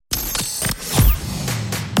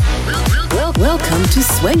Welcome to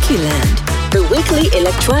Swankyland, the weekly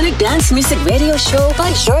electronic dance music radio show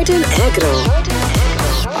by Jordan Agro.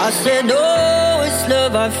 I said, oh, it's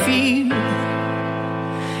love I feel.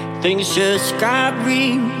 Things just got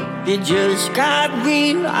real. It just got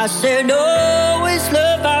real. I said, oh, it's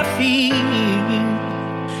love I feel.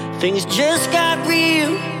 Things just got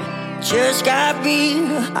real. Just got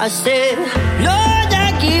real. I said, Lord,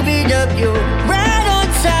 I give it up. You're right on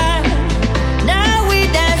time. Now we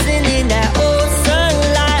dancing in that old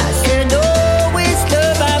sunlight. I said, oh, it's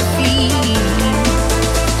love I feel.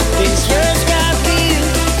 Things just got real.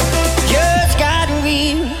 Just got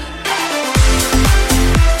real.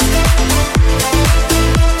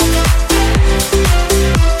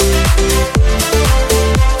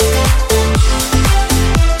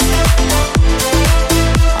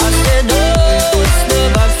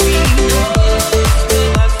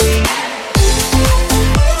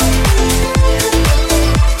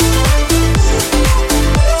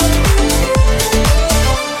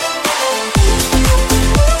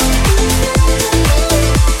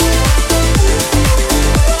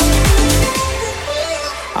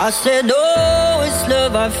 I said, oh, it's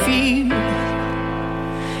love I feel.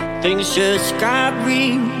 Things just got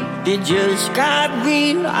real. It just got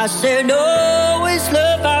real. I said, oh, it's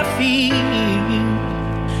love I feel.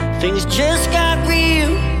 Things just got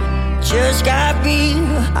real. Just got real.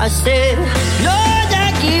 I said, Lord,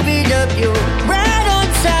 I give it up. You're right on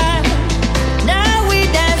time. Now we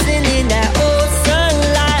dancing in that old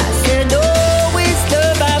sunlight. I said, oh, it's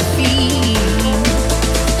love I feel.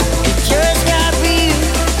 It just got real.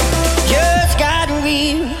 Just got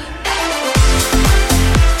real.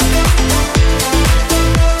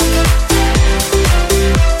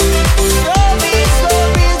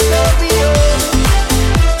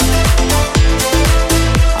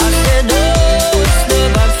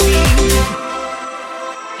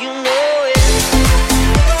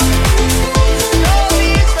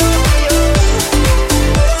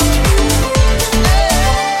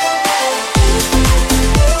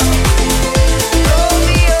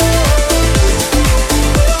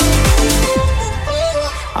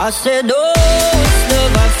 I said, oh, it's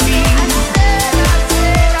love I feel.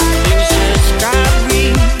 Things just got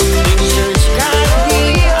real. Things just got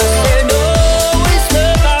real. I said, oh, it's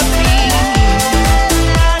love I feel.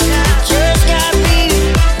 It just got real.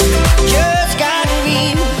 Just got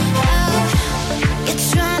real. You're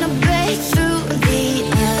trying to break through the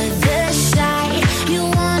other side. You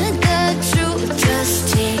wanted the truth, just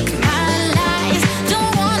take my lies.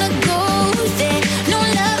 Don't wanna go there. No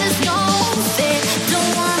love is no fair.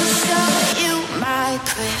 Don't wanna show you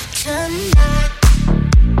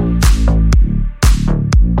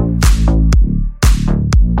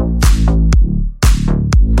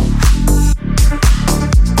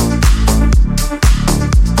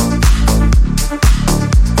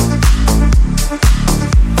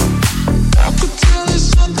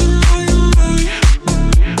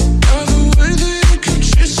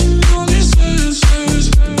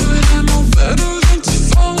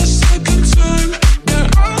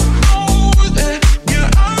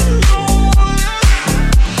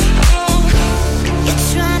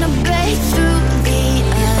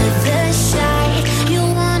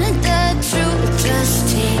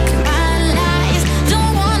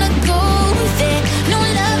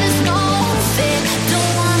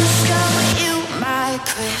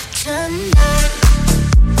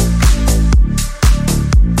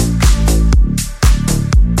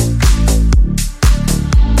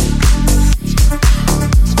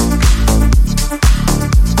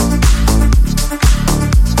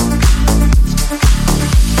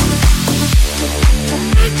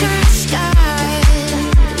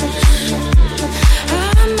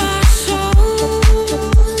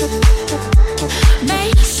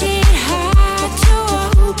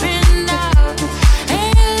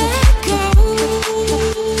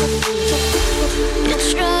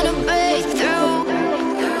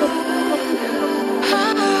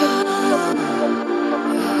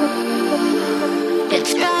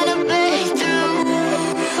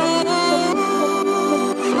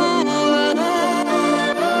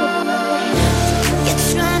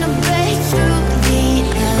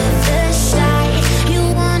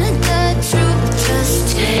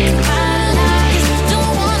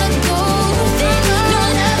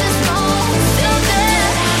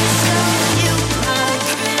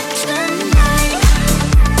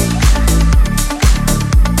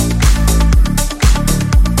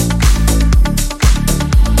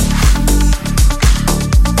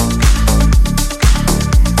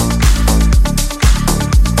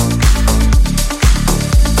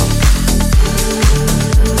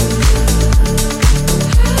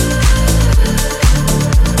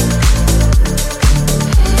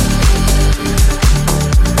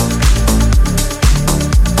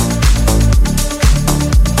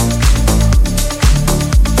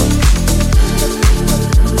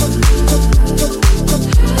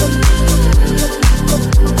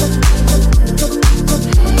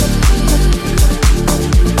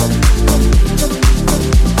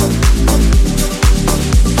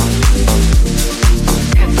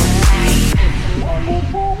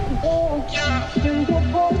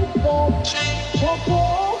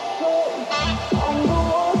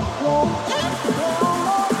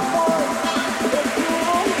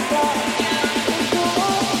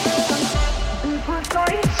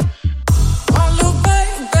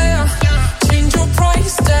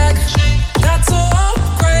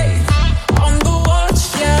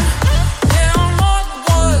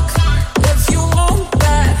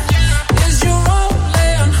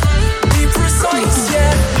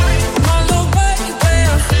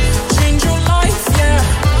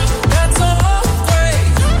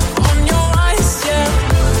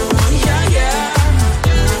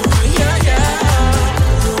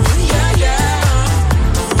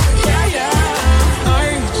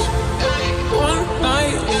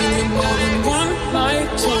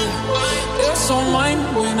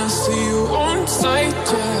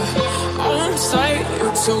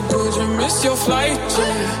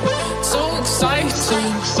yeah. So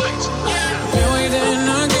exciting. Been waiting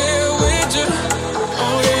to get with you.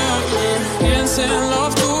 Oh yeah, yeah. Dancing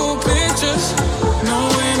love through pictures. No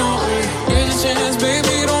way, no way. Here's a chance,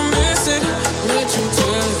 baby, don't miss it. Let you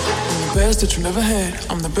tell it. I'm the best that you never had.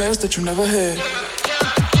 I'm the best that you never had.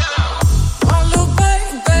 I look back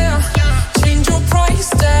there, change your price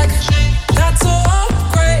tag. That's an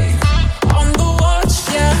upgrade on the watch,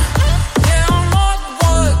 yeah. Yeah, I'm not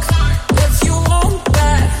work. If you want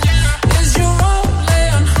that, is your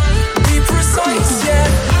rolling? Be precise, yeah.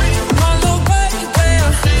 I look back there,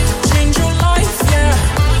 change your life, yeah.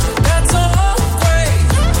 That's an upgrade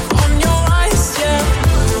on your eyes, yeah.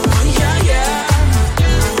 Yeah, yeah.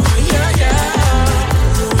 Yeah, yeah.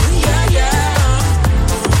 Yeah, yeah.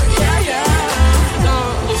 Yeah, yeah. No,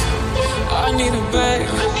 I need a bag.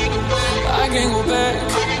 I can't go back.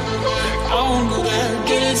 I won't do that.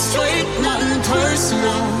 Get it straight, nothing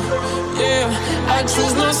personal. Yeah, I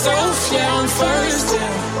choose myself. Yeah, I'm first.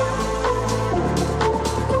 Yeah.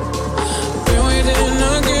 Been waiting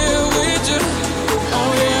to get with you.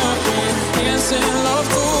 Oh yeah, yeah. Dancing love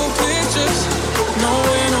through pictures. No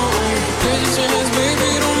way, no way. Here's a chance, baby,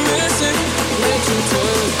 don't miss it. Let you tell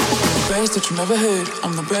it. I'm the best that you never had.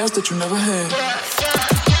 I'm the best that you never had.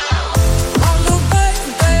 I look back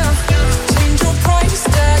there, change your price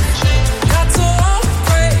tag. That's an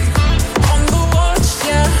upgrade on the watch,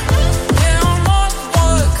 yeah. Yeah, I'm not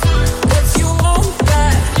work. If you want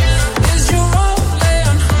that, is your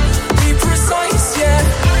rolling? Be precise, yeah.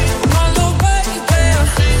 I look back there,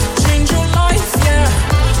 change your life, yeah.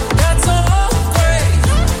 That's an upgrade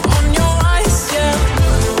on your eyes, yeah.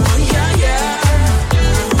 Yeah, yeah.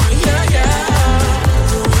 Yeah, yeah.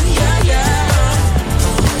 Yeah, yeah.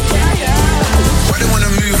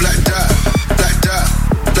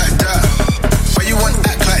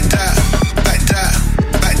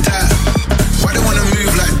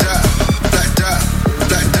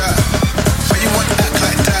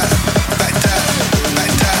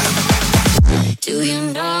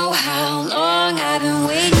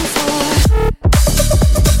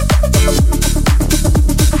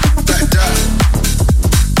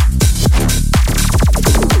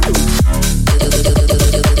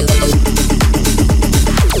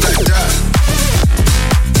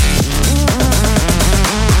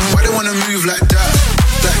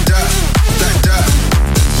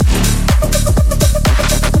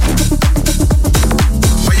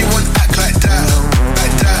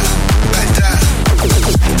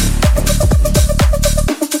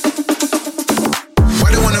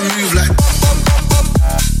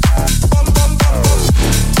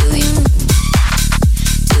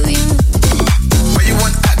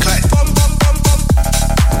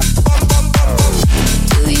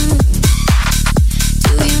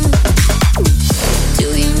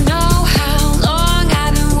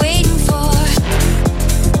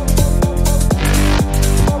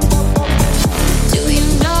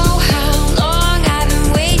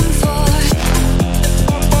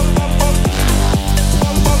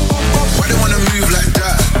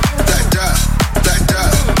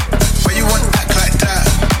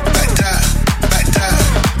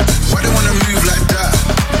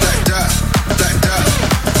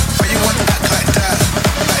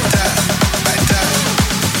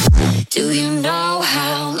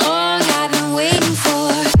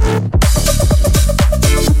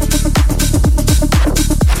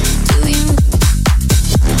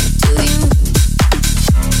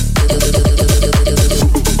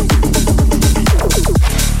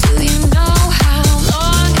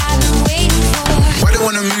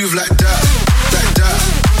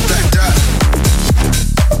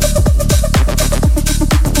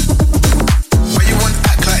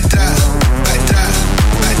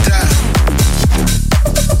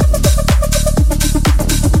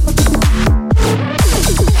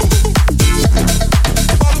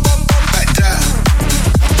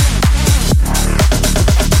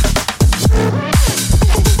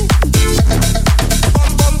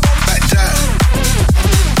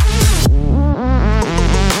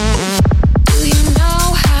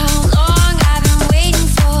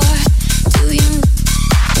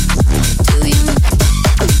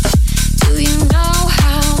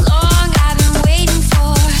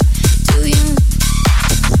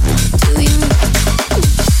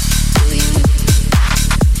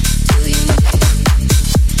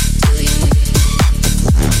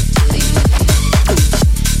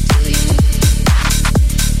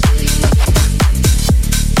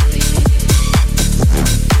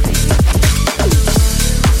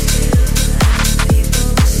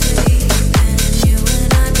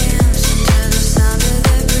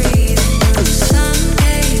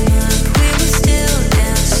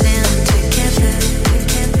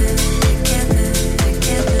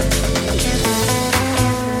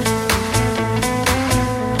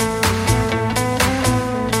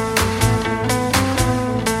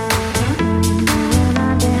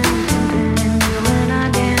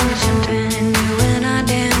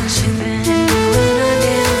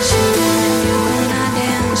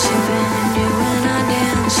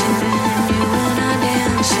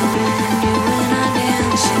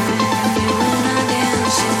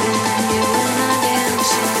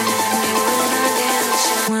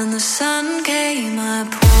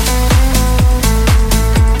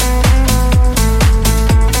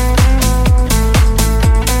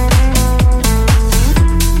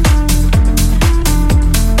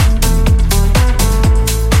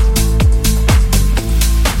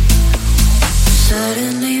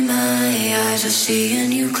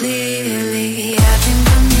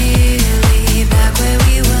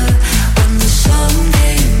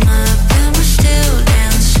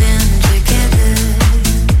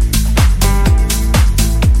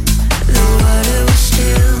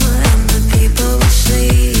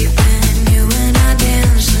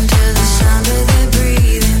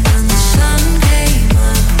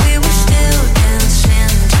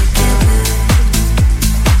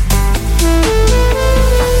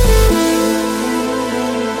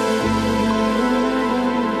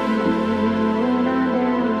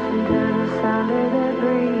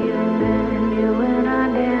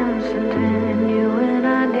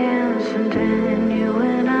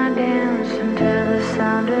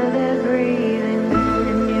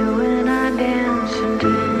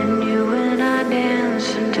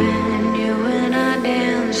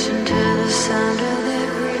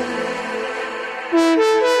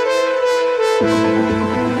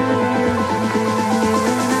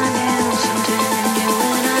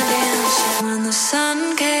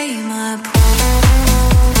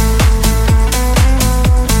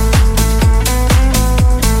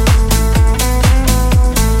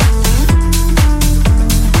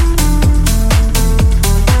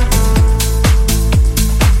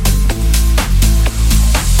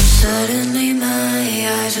 Only my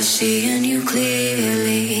eyes are seeing you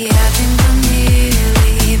clearly. I think I'm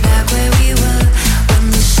nearly back where we were when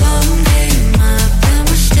the sun came up and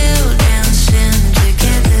we're still dancing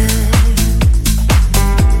together.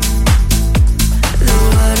 The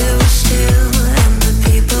water was still and the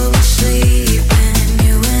people were sleeping.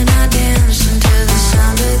 You and I danced until the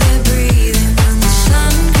sound of their breathing. When the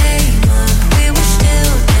sun came up, we were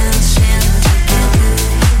still dancing together.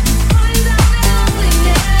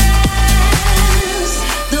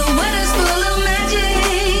 The weather's full of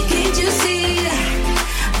magic.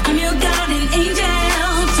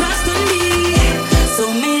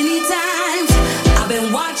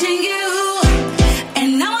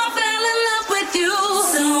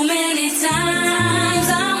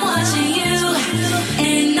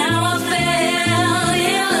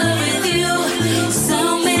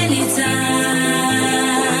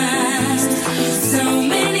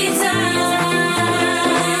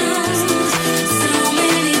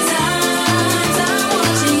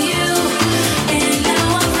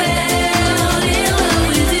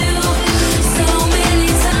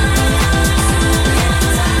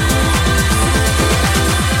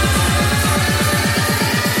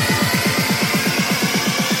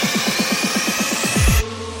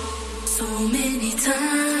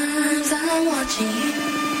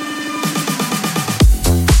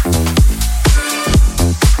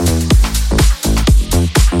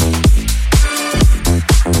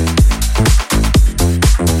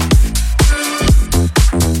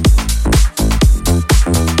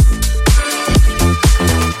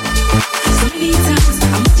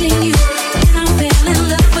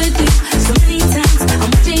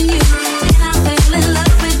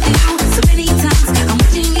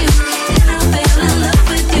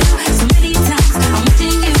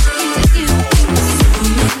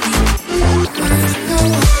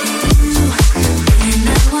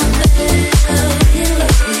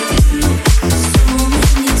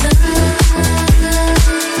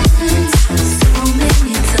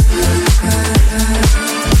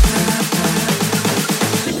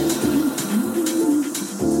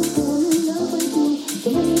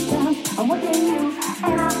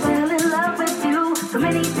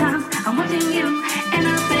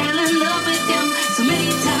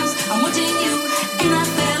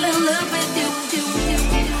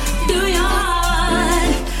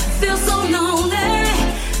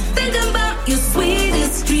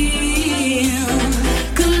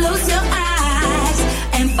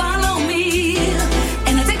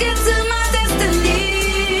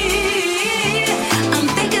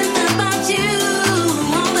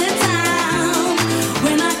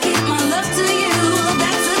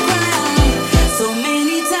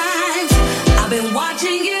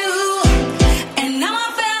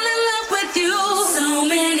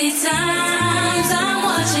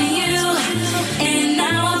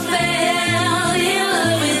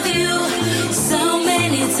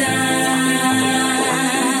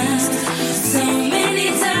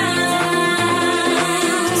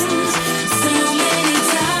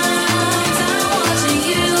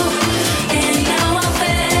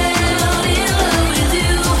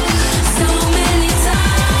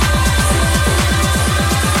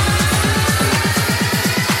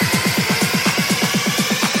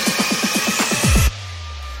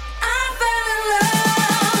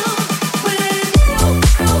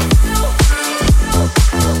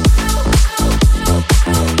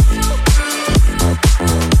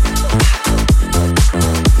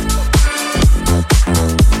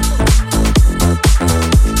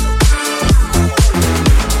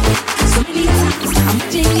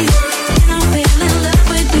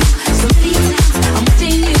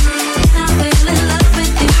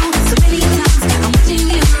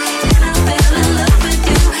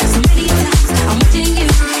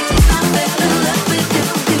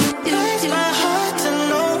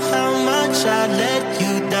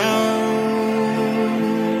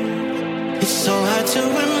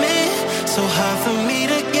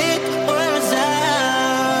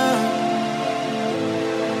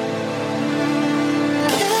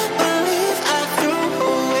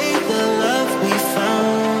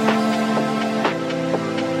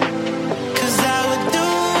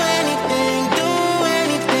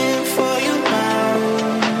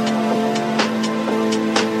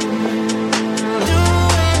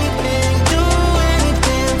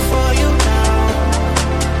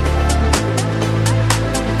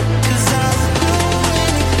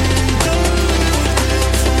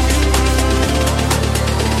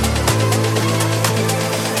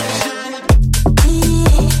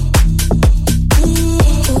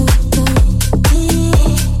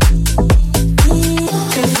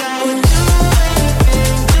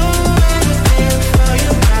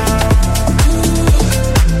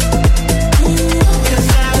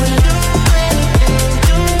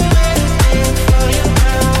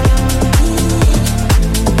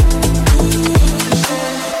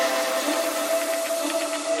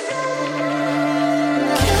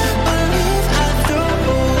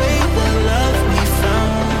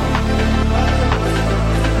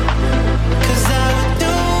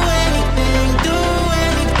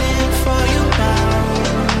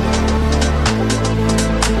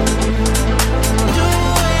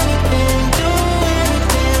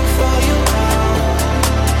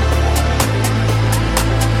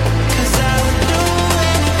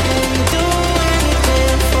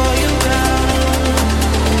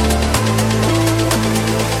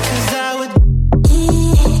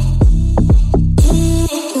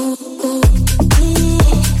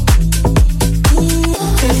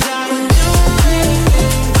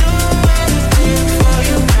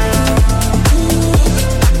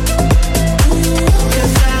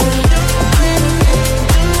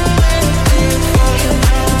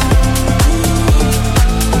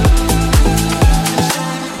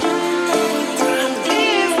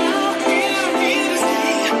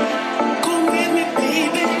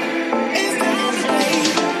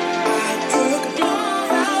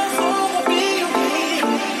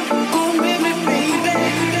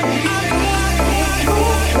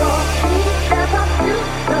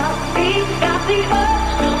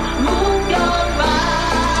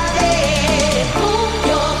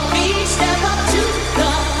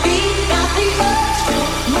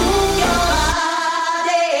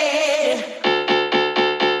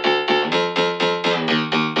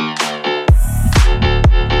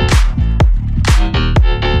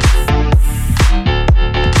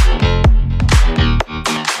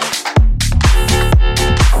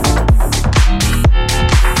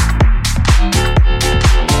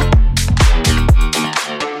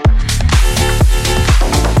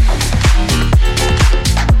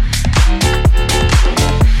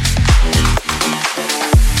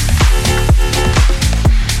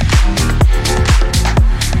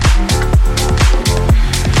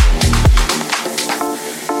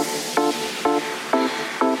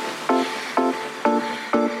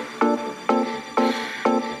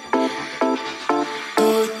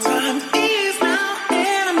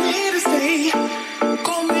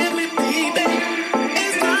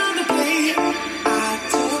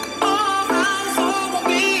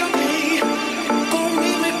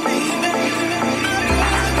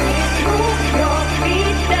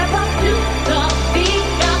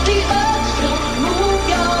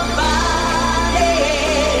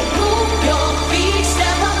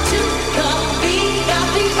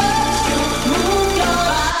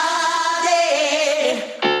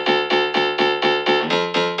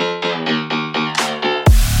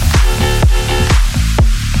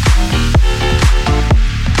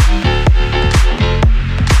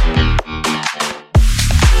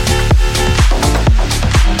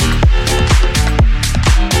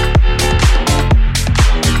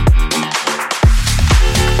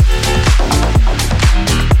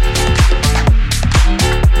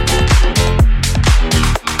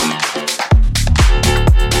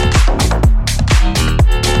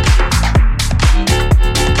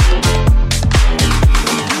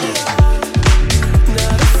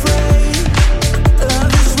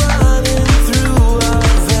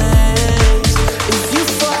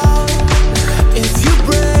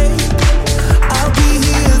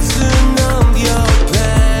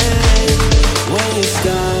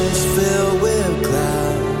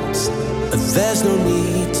 There's no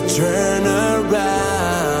need to turn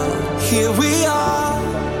around. Here we are,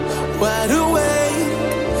 wide awake.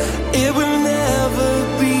 It will never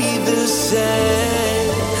be the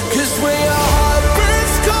same. 'Cause when your heart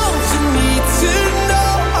breaks cold, you need to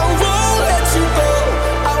know I won't let you go.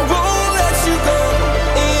 I won't let you go.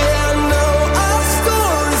 Yeah, I know our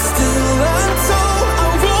story's still untold. I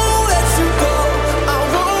won't let you go. I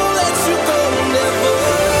won't let you go, never.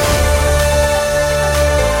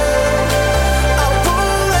 I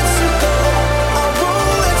won't let you go. I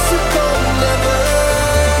won't let you go, never.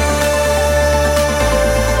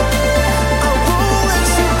 I won't let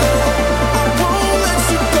you go. I won't let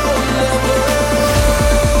you go, never.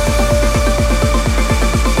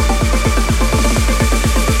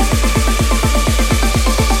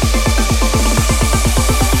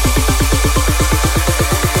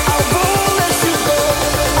 I won't let you go.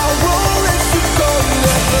 I won't let you go,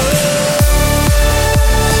 never.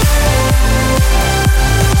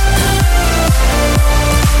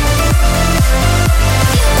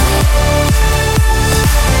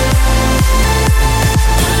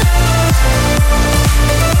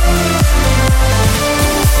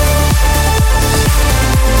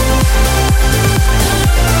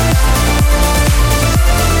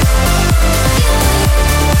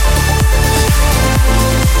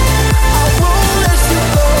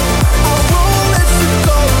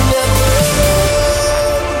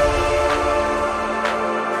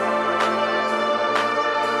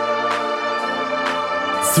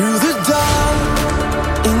 Through the dark,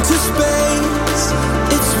 into space,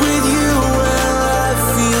 it's with you where I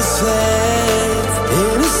feel safe.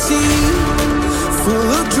 In a sea full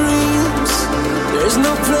of dreams, there's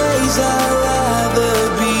no place I'd rather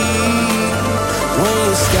be. When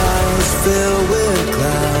your sky is filled with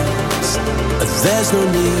clouds, there's no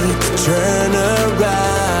need to turn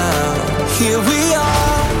around. Here we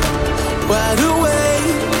are, wide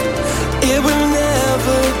awake. It will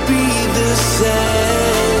never be the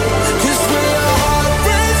same. 'Cause when your heart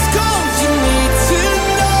breaks cold, you need to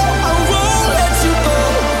know I won't let you go.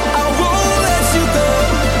 I won't let you go.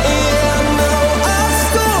 Yeah, I know our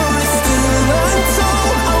story's still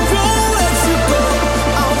untold. I won't let you go.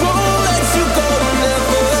 I won't let you go,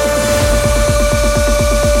 never.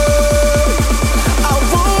 I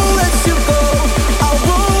won't let you go. I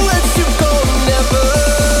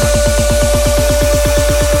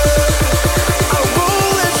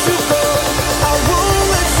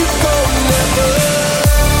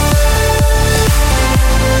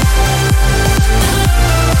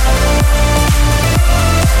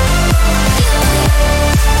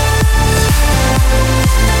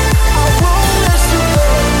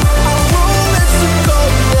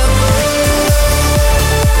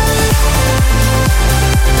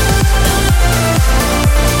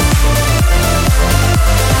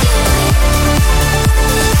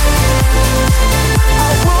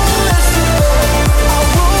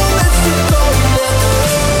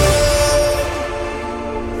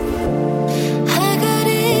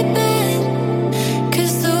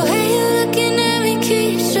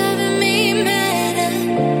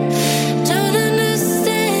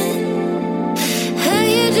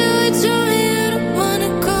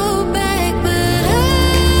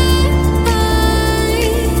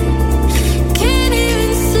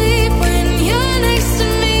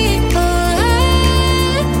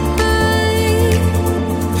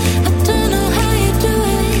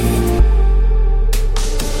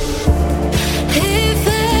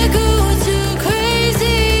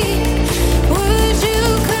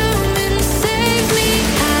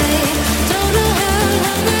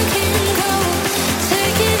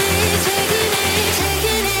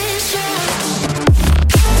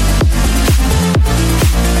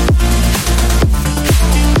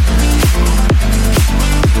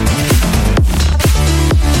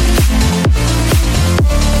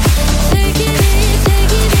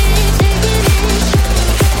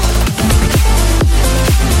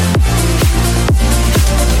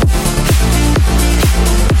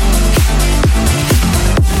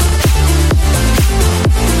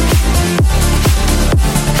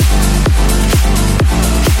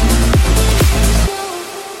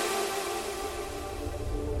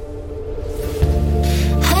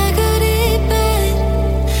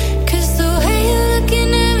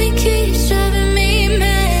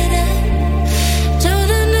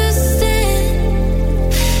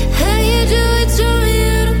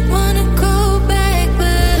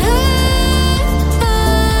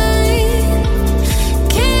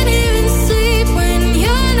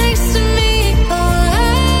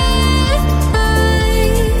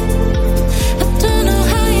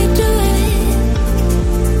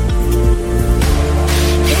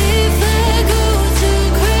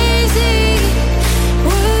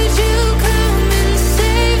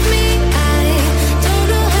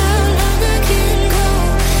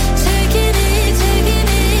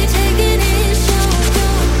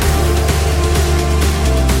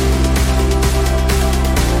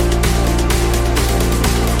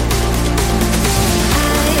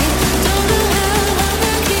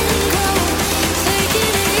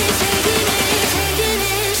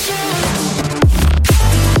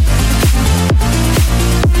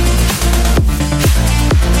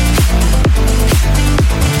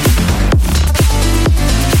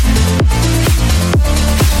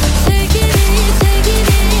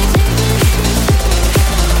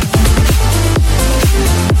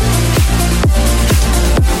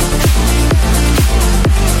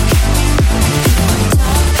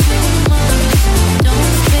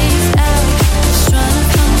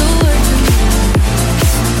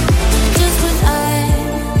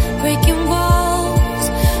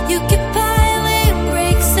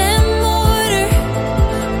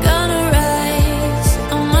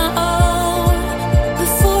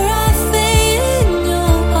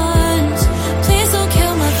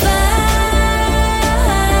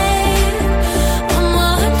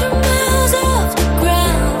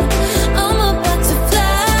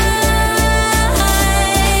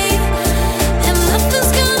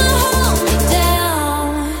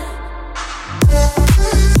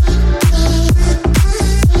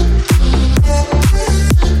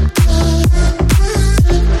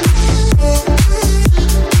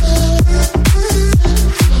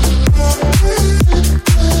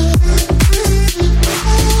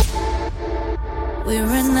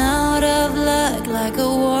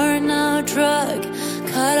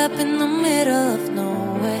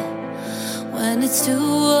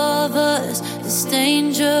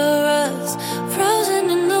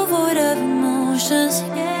emotions.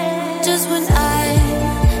 Just when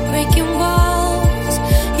I'm breaking walls,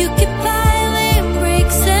 you keep piling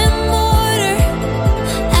bricks and mortar.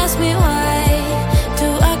 Ask me why do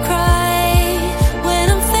I cry when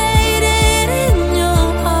I'm faded in your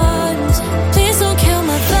arms? Please don't kill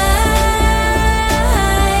my vibe.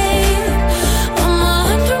 I'm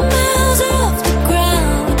 100 miles off the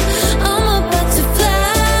ground. I'm about to fly,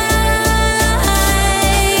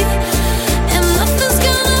 and nothing's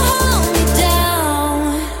gonna hold me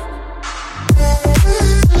down.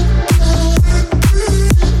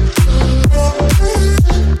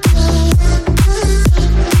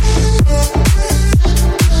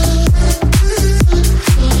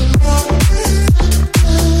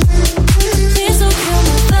 Please don't kill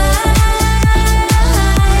my vibe.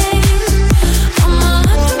 I'm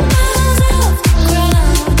 100 miles off the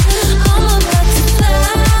ground. I'm about to fly,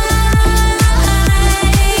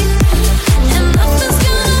 and nothing's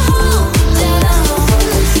gonna hold me down.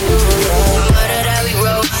 Murder that we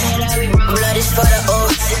wrote, blood is for the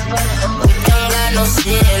oath. We don't got no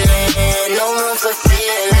ceiling, no room for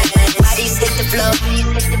feeling. Bodies hit the floor,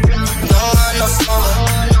 don't want no smoke.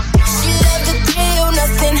 She love to kill,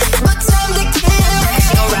 nothing but time to kill.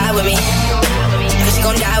 She gon' ride with me, cause she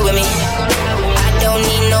gon' die with me. I don't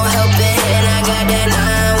need no helping, and I got that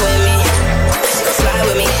 9 with me. She gon' fly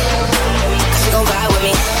with me, cause she gon' ride with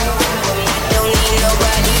me. I don't need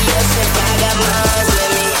nobody else if I got mine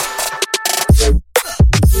with me.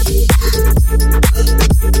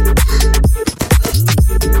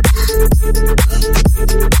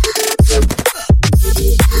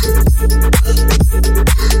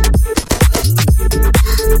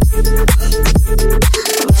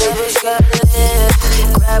 Baby's gotta live.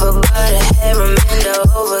 Grab her by the hair and bend her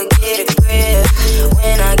over, get a grip.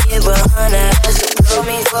 When I get behind her ass, she blow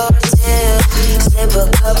me for a tip. Slip a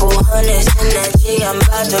couple hundreds in that G, I'm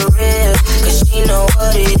about to rip. Cause she know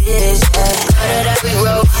what it is, yeah. Murder that we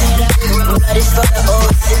wrote, blood is for the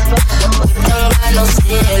oath. We don't got no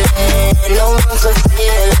ceiling, no room for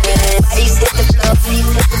feeling. Bodies hit the floor,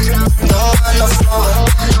 don't want no smoke.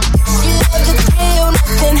 She love to kill,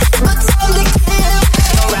 nothing but time to kill.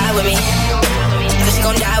 She gon' ride with me, cause she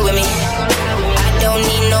gon' die with me. I don't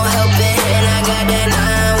need no helping, and I got that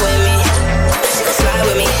 9 with me. She gon' fly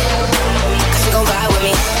with me, cause she gon' ride with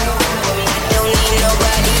me. I don't need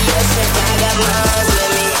nobody else if I got mine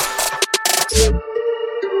with me.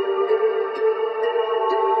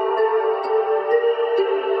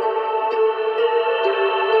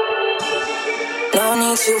 No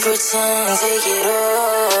need to pretend, take it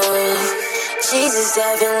off. Jesus,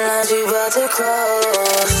 having lines we about to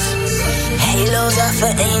cross. Halos are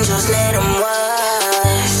for angels, let them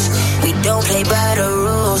watch. We don't play by the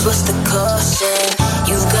rules, what's the caution?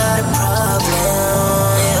 You've got a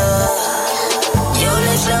problem, yeah. Your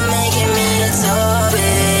lips are making me the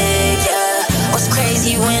topic, yeah. What's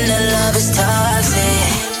crazy when the love is toxic?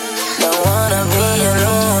 Don't wanna be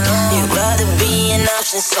alone, you'd rather be an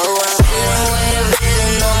option. So I'm feeling with a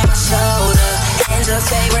villain on my shoulder. Hands her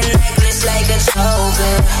favorite necklace like a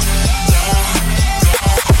choker, yeah.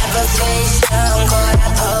 Have a face down, call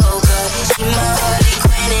that poker. She my Harley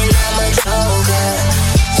Quinn and I'm a joker,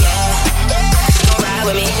 yeah. She gon' ride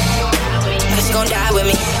with me, cause she gon' die with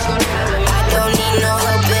me. I don't need no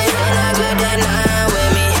helping, and I got that 9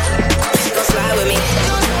 with me. She gon' fly with me,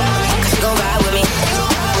 cause she gon' ride with me.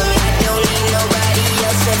 I don't need nobody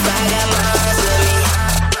else if I got mine with me.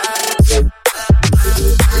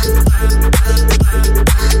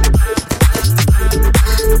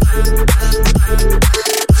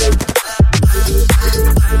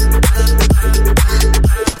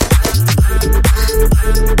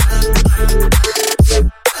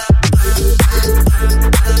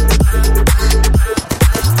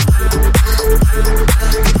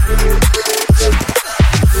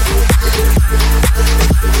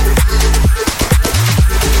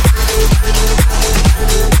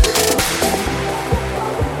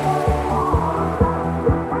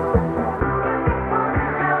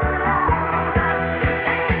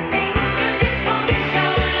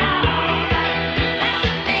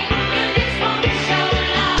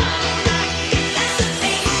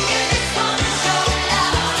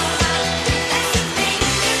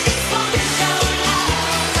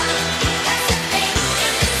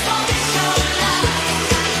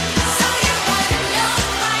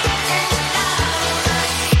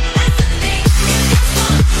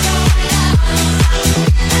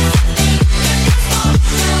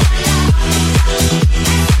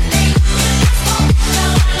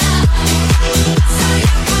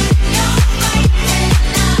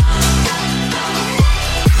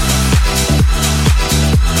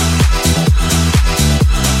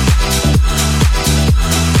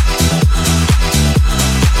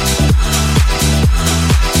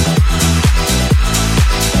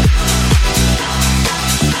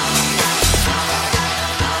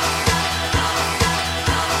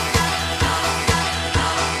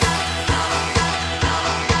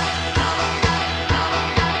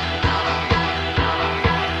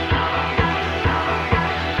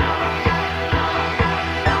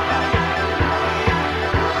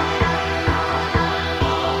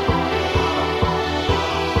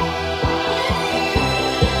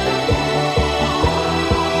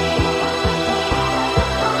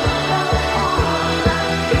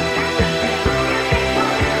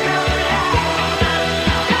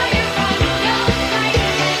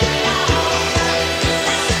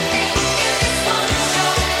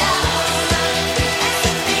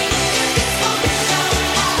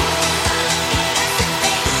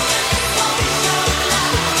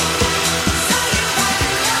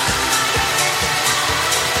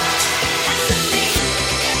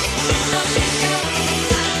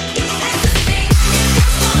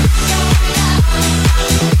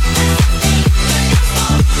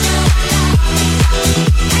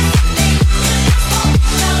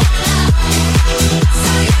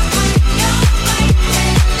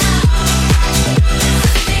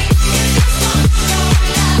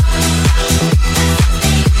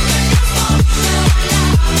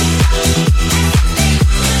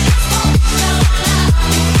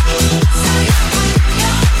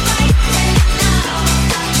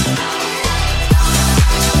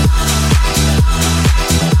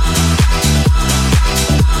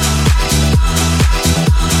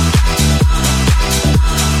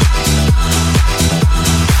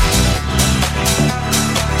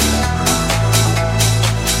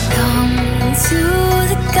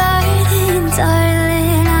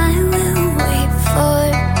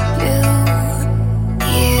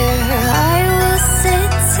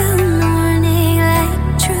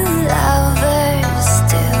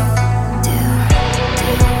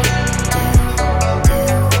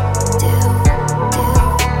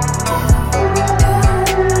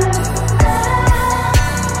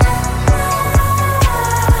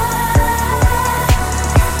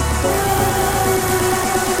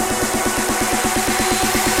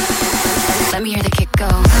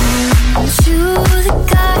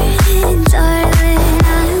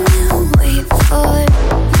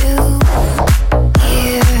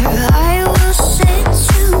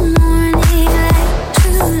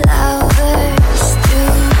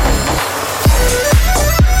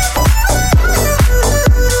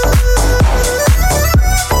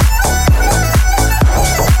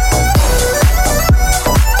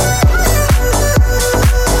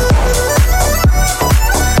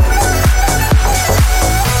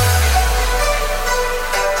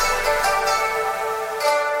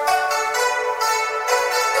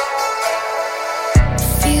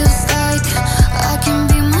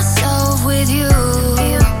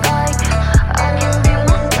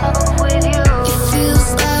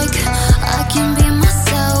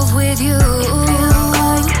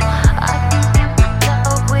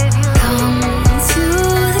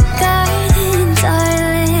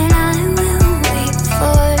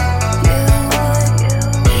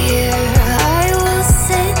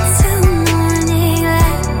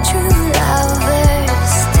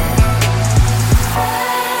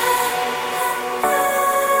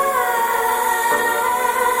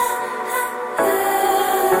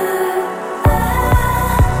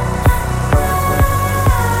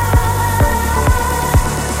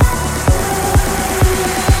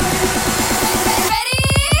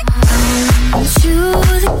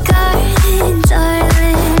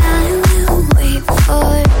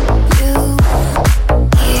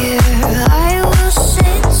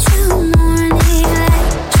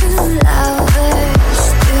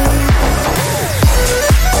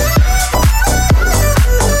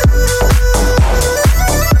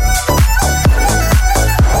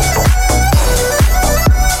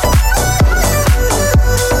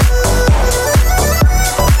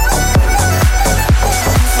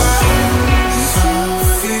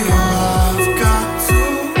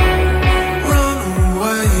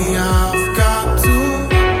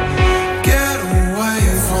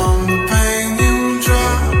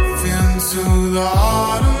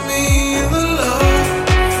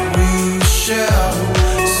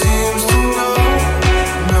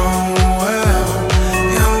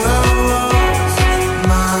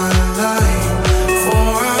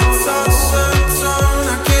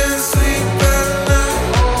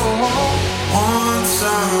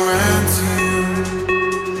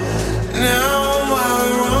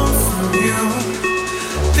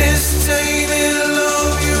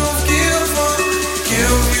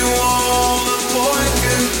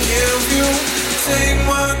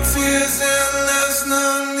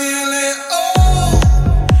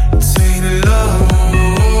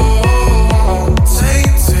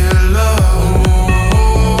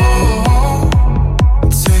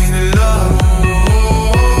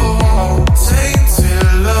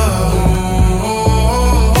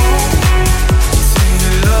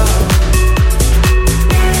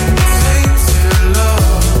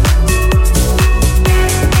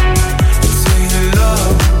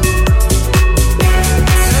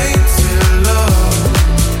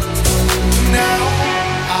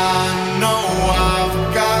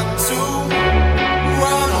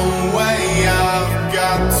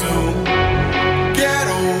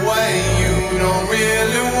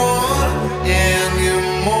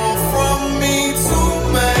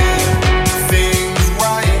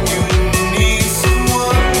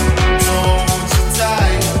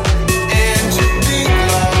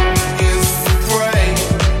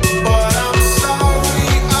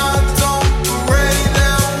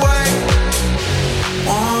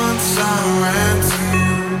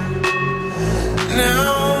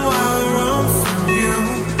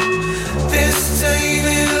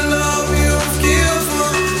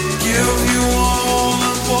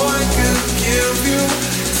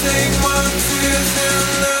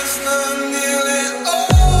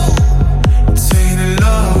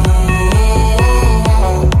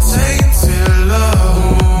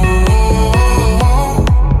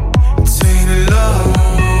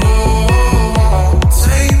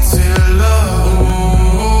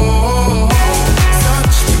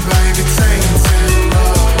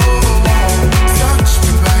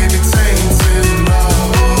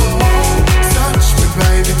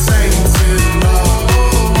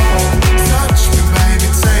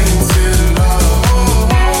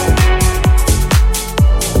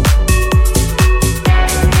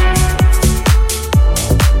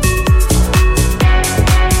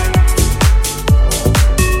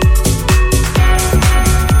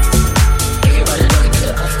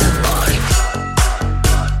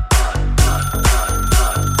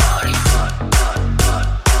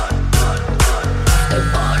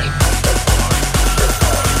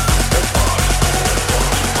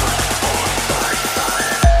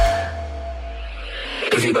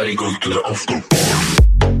 to the after.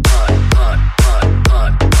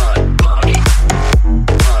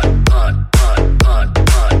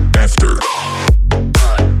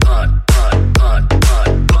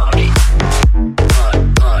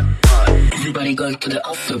 Everybody goes to the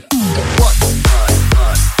after.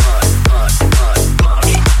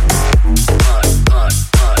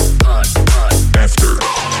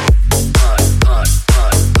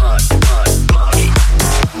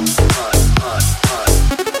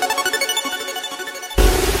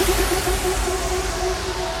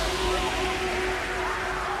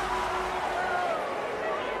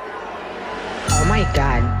 Oh my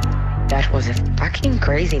god, that was a fucking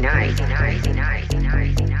crazy night.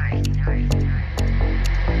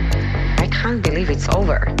 I can't believe it's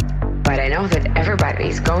over, but I know that everybody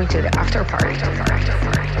is going to the after party.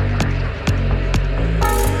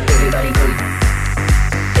 Everybody go.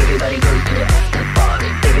 Everybody go to the after party.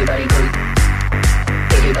 Everybody go.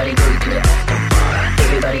 Everybody go to the after party.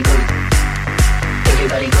 Everybody go.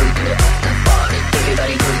 Everybody go to the after party.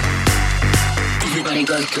 Everybody go. Everybody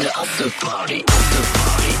goes to the after party. After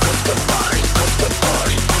party. After party. After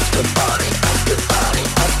party. After party. After party.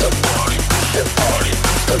 After party.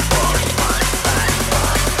 After party. After party.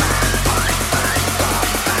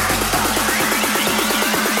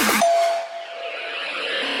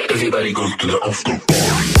 Everybody goes to the after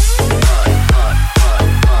party.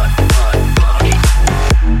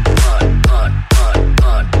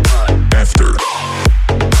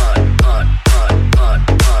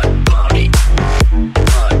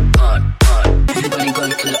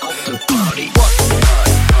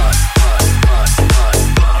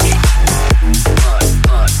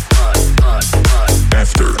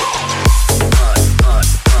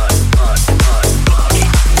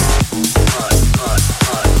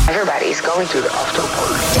 Everybody's going to the after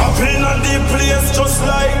party. Dropping on the place just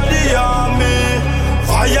like the army.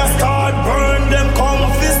 Fire start burn, them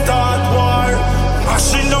come fi start war.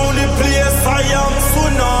 Mashing down the place, I am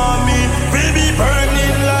tsunami. We be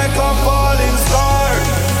burning like a falling star.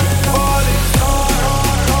 Falling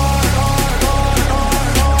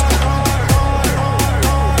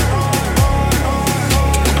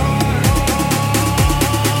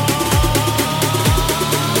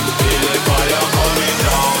Feel the fire coming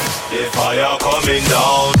down. The fire coming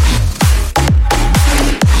down.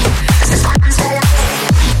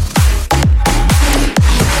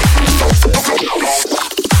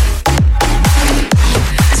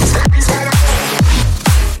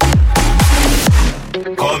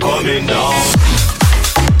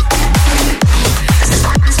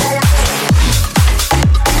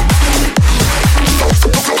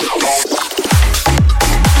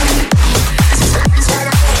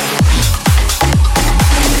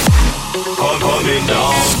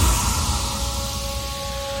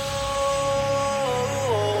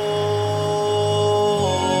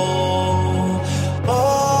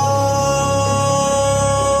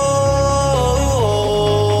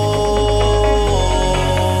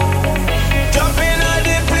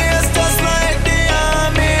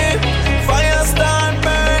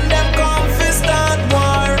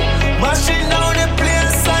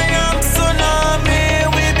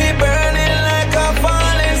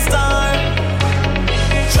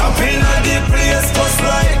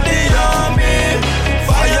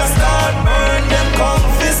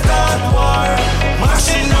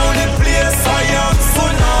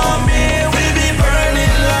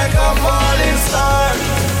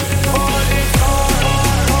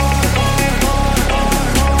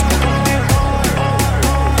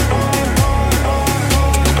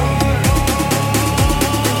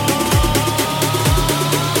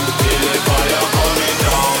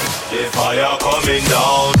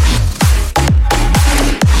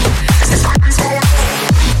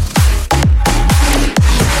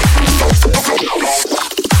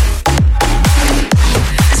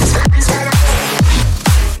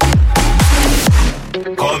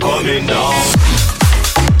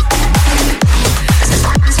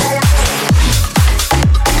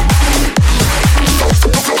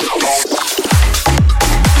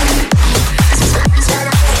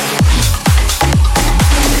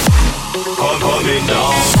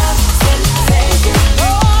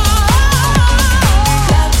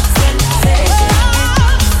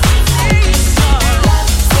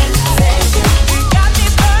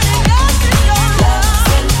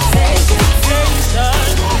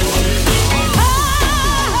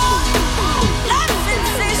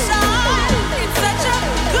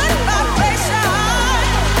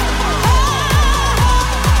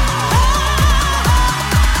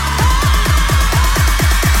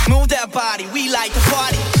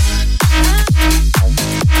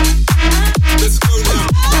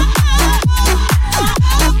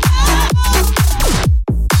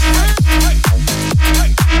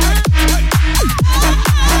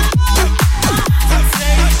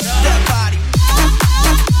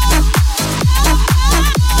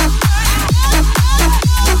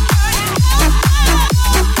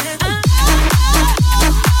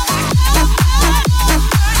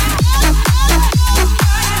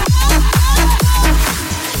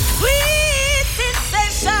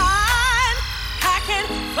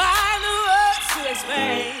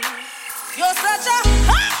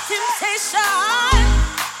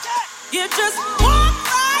 just